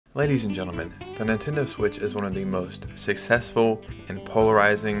Ladies and gentlemen, the Nintendo Switch is one of the most successful and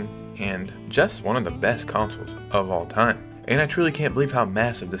polarizing and just one of the best consoles of all time. And I truly can't believe how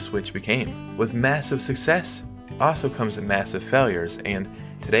massive the Switch became. With massive success also comes massive failures, and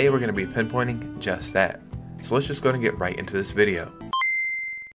today we're going to be pinpointing just that. So let's just go and get right into this video.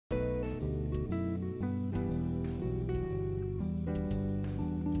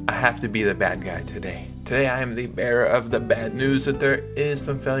 I have to be the bad guy today. Today I am the bearer of the bad news that there is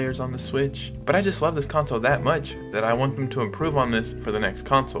some failures on the Switch, but I just love this console that much that I want them to improve on this for the next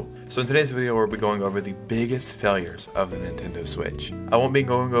console. So in today's video we'll be going over the biggest failures of the Nintendo Switch. I won't be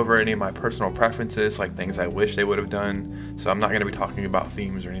going over any of my personal preferences, like things I wish they would have done, so I'm not going to be talking about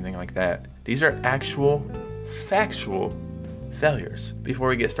themes or anything like that. These are actual, factual failures. Before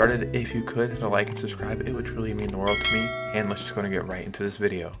we get started, if you could hit a like and subscribe, it would truly mean the world to me. And let's just go and get right into this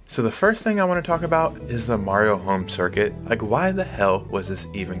video. So the first thing I want to talk about is the Mario home circuit. Like, why the hell was this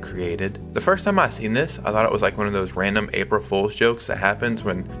even created? The first time I seen this, I thought it was like one of those random April Fool's jokes that happens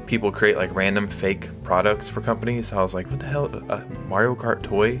when people create like random fake products for companies. I was like, what the hell, a Mario Kart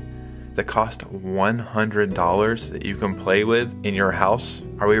toy that cost $100 that you can play with in your house?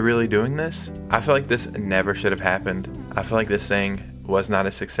 Are we really doing this? I feel like this never should have happened. I feel like this thing was not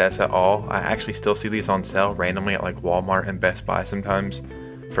a success at all. I actually still see these on sale randomly at like Walmart and Best Buy sometimes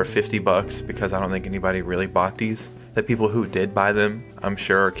for 50 bucks because I don't think anybody really bought these. The people who did buy them, I'm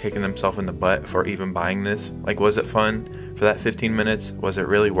sure, are kicking themselves in the butt for even buying this. Like, was it fun for that 15 minutes? Was it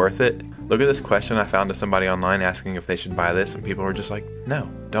really worth it? Look at this question I found to somebody online asking if they should buy this, and people were just like,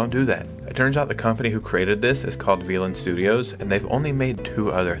 no, don't do that. It turns out the company who created this is called VLAN Studios, and they've only made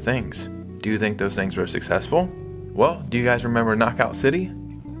 2 other things. Do you think those things were successful? Well, do you guys remember Knockout City?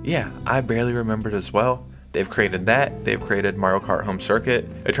 Yeah, I barely remembered as well. They've created that. They've created Mario Kart Home Circuit.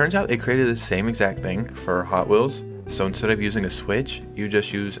 It turns out they created the same exact thing for Hot Wheels. So instead of using a Switch, you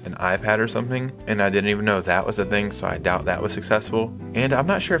just use an iPad or something. And I didn't even know that was a thing, so I doubt that was successful. And I'm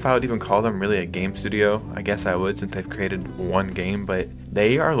not sure if I would even call them really a game studio. I guess I would, since they've created one game, but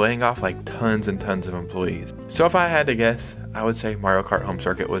they are laying off like tons and tons of employees. So if I had to guess, I would say Mario Kart Home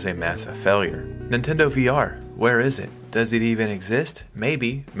Circuit was a massive failure. Nintendo VR, where is it? Does it even exist?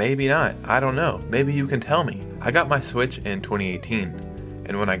 Maybe, maybe not. I don't know. Maybe you can tell me. I got my Switch in 2018.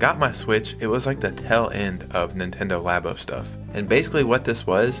 And when I got my Switch, it was like the tail end of Nintendo Labo stuff. And basically what this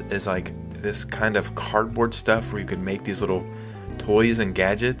was is like this kind of cardboard stuff where you could make these little toys and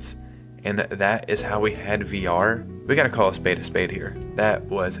gadgets. And that is how we had VR. We gotta call a spade here. That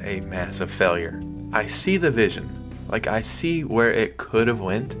was a massive failure. I see the vision. Like, I see where it could have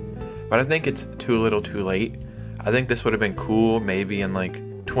went, but I think it's too little too late. I think this would have been cool maybe in like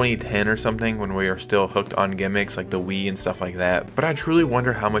 2010 or something when we are still hooked on gimmicks like the Wii and stuff like that. But I truly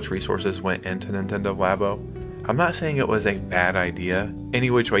wonder how much resources went into Nintendo Labo. I'm not saying it was a bad idea. Any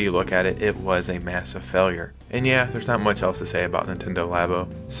which way you look at it, it was a massive failure. And yeah, there's not much else to say about Nintendo Labo.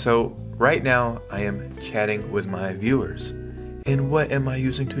 So right now I am chatting with my viewers. And what am I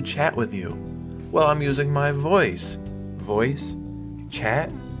using to chat with you? Well, I'm using my voice. Voice?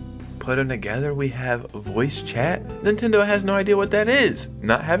 Chat? Put them together, we have voice chat? Nintendo has no idea what that is.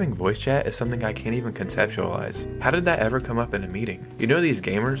 Not having voice chat is something I can't even conceptualize. How did that ever come up in a meeting? You know these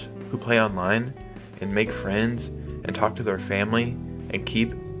gamers who play online and make friends and talk to their family and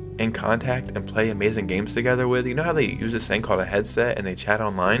keep in contact and play amazing games together with? You know how they use this thing called a headset and they chat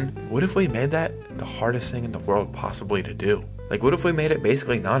online? What if we made that the hardest thing in the world possibly to do? Like, what if we made it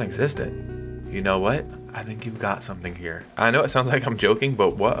basically non-existent? You know what? I think you've got something here. I know it sounds like I'm joking,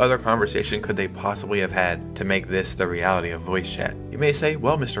 but what other conversation could they possibly have had to make this the reality of voice chat? You may say,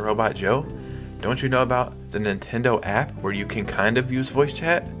 well, Mr. Robot Joe, don't you know about the Nintendo app where you can kind of use voice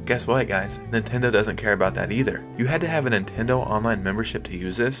chat? Guess what, guys? Nintendo doesn't care about that either. You had to have a Nintendo online membership to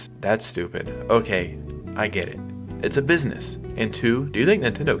use this? That's stupid. Okay, I get it. It's a business. And 2, do you think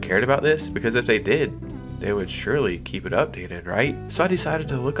Nintendo cared about this? Because if they did, they would surely keep it updated, right? So I decided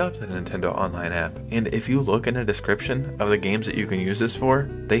to look up the Nintendo Online app, and if you look in the description of the games that you can use this for,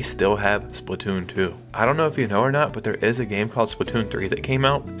 they still have Splatoon 2. I don't know if you know or not, but there is a game called Splatoon 3 that came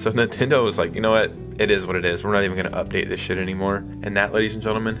out. So Nintendo was like, you know what? It is what it is. We're not even going to update this shit anymore. And that, ladies and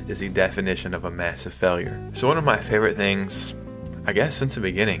gentlemen, is the definition of a massive failure. So one of my favorite things, I guess since the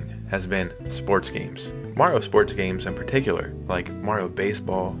beginning, has been sports games. Mario sports games in particular, like Mario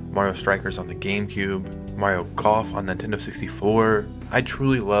Baseball, Mario Strikers on the GameCube, Mario Golf on Nintendo 64. I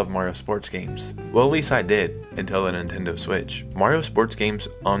truly love Mario sports games. Well, at least I did until the Nintendo Switch. Mario sports games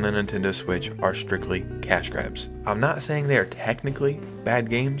on the Nintendo Switch are strictly cash grabs. I'm not saying they are technically bad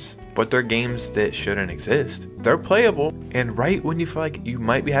games, but they're games that shouldn't exist. They're playable, and right when you feel like you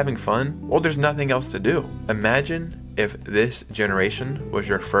might be having fun, well, there's nothing else to do. Imagine if this generation was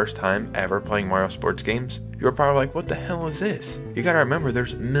your first time ever playing Mario sports games, you were probably like, what the hell is this? You gotta remember,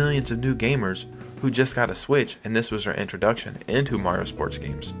 there's millions of new gamers who just got a Switch and this was their introduction into Mario sports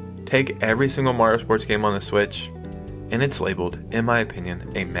games. Take every single Mario sports game on the Switch and it's labeled, in my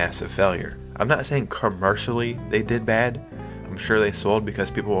opinion, a massive failure. I'm not saying commercially they did bad. I'm sure they sold because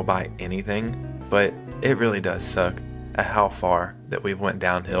people will buy anything, but it really does suck at how far that we've went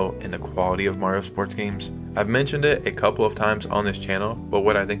downhill in the quality of Mario sports games. I've mentioned it a couple of times on this channel, but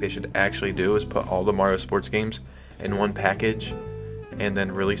what I think they should actually do is put all the Mario sports games in one package and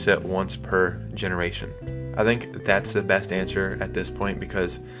then release it once per generation. I think that's the best answer at this point,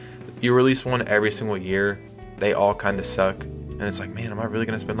 because you release one every single year, they all kind of suck, and it's like, man, am I really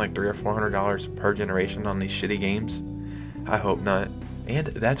going to spend like $300 or $400 per generation on these shitty games? I hope not. And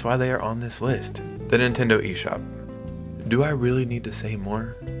that's why they are on this list. The Nintendo eShop. Do I really need to say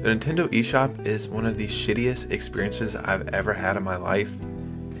more? The Nintendo eShop is one of the shittiest experiences I've ever had in my life.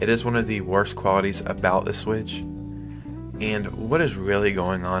 It is one of the worst qualities about the Switch. And what is really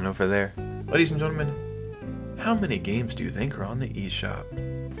going on over there? Ladies and gentlemen, how many games do you think are on the eShop?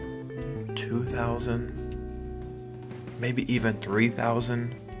 2,000? Maybe even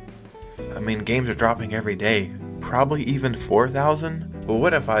 3,000? I mean, games are dropping every day. Probably even 4,000? But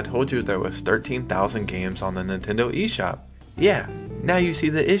what if I told you there was 13,000 games on the Nintendo eShop? Yeah, now you see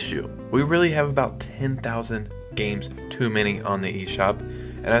the issue. We really have about 10,000 games too many on the eShop,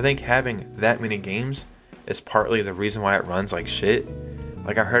 and I think having that many games is partly the reason why it runs like shit.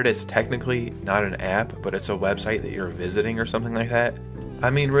 Like, I heard it's technically not an app, but it's a website that you're visiting or something like that. I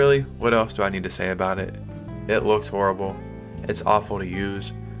mean, really, what else do I need to say about it? It looks horrible. It's awful to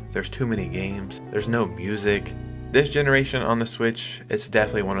use. There's too many games. There's no music. This generation on the Switch, it's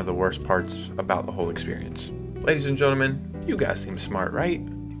definitely one of the worst parts about the whole experience. Ladies and gentlemen, you guys seem smart, right?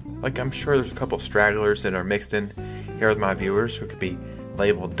 Like, I'm sure there's a couple stragglers that are mixed in here with my viewers who could be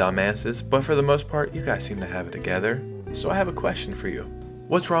labeled dumbasses, but for the most part, you guys seem to have it together. So I have a question for you.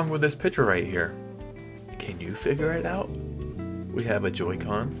 What's wrong with this picture right here? Can you figure it out? We have a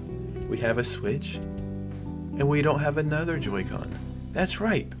Joy-Con, we have a Switch, and we don't have another Joy-Con. That's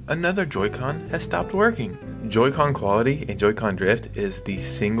right, another Joy-Con has stopped working. Joy-Con quality and Joy-Con drift is the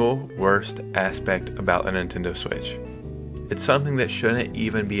single worst aspect about the Nintendo Switch. It's something that shouldn't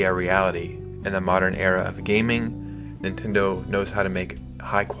even be a reality in the modern era of gaming. Nintendo knows how to make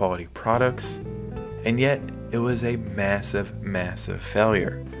high quality products, and yet it was a massive, massive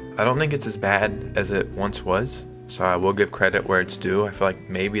failure. I don't think it's as bad as it once was, so I will give credit where it's due. I feel like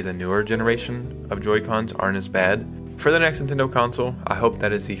maybe the newer generation of Joy-Cons aren't as bad. For the next Nintendo console, I hope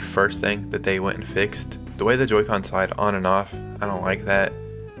that is the first thing that they went and fixed. The way the Joy-Con slide on and off, I don't like that.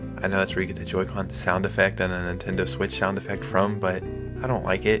 I know that's where you get the Joy-Con sound effect and the Nintendo Switch sound effect from, but I don't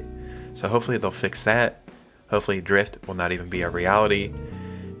like it. So hopefully they'll fix that. Hopefully drift will not even be a reality.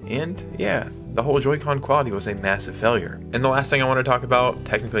 And yeah, the whole Joy-Con quality was a massive failure. And the last thing I want to talk about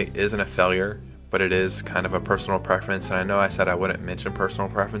technically isn't a failure, but it is kind of a personal preference. And I know I said I wouldn't mention personal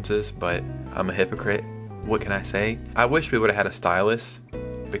preferences, but I'm a hypocrite. What can I say? I wish we would have had a stylus,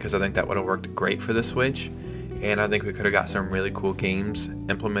 because I think that would have worked great for the Switch, and I think we could have got some really cool games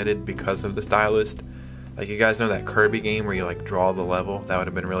implemented because of the stylus. Like, you guys know that Kirby game where you like draw the level? That would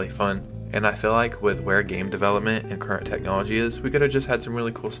have been really fun. And I feel like with where game development and current technology is, we could have just had some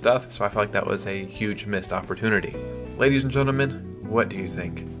really cool stuff, so I feel like that was a huge missed opportunity. Ladies and gentlemen, what do you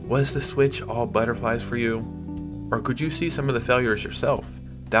think? Was the Switch all butterflies for you? Or could you see some of the failures yourself?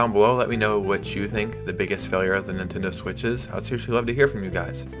 Down below, let me know what you think the biggest failure of the Nintendo Switch is. I'd seriously love to hear from you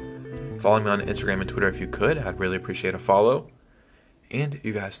guys. Follow me on Instagram and Twitter if you could. I'd really appreciate a follow. And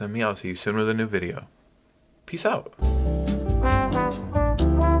you guys know me. I'll see you soon with a new video. Peace out.